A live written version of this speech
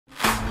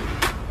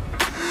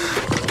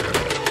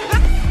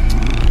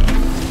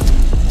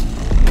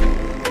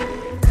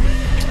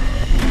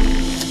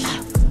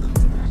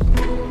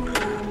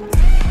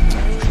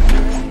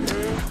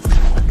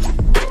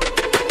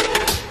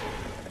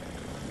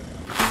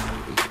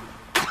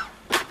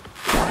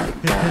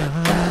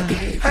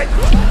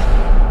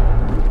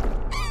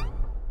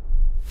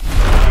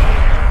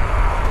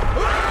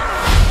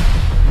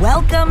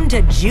Welcome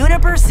to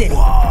Juniper City.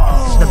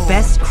 Whoa. The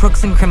best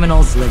crooks and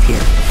criminals live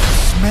here.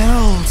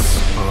 Smells.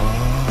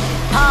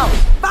 Ho!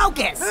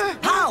 Focus!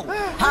 Ho!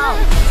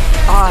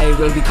 I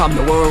will become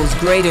the world's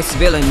greatest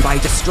villain by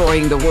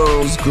destroying the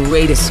world's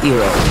greatest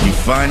hero. You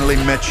finally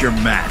met your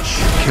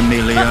match,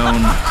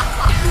 chameleon.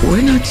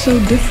 We're not so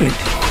different.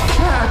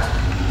 That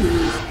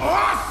is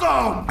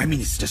awesome! I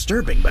mean, it's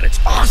disturbing, but it's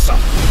awesome.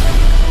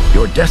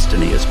 Your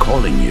destiny is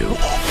calling you.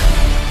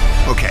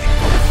 Okay,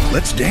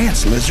 let's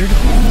dance, lizard.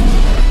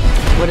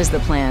 What is the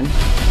plan?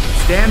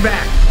 Stand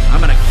back.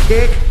 I'm gonna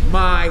kick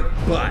my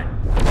butt.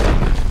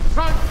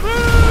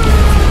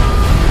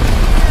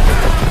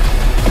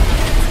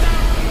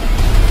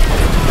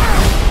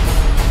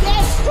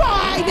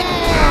 Destroy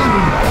them!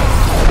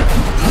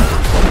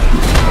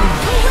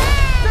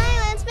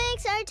 Violence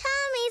makes our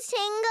tummies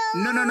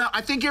tingle. No,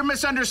 I think you're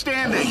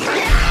misunderstanding.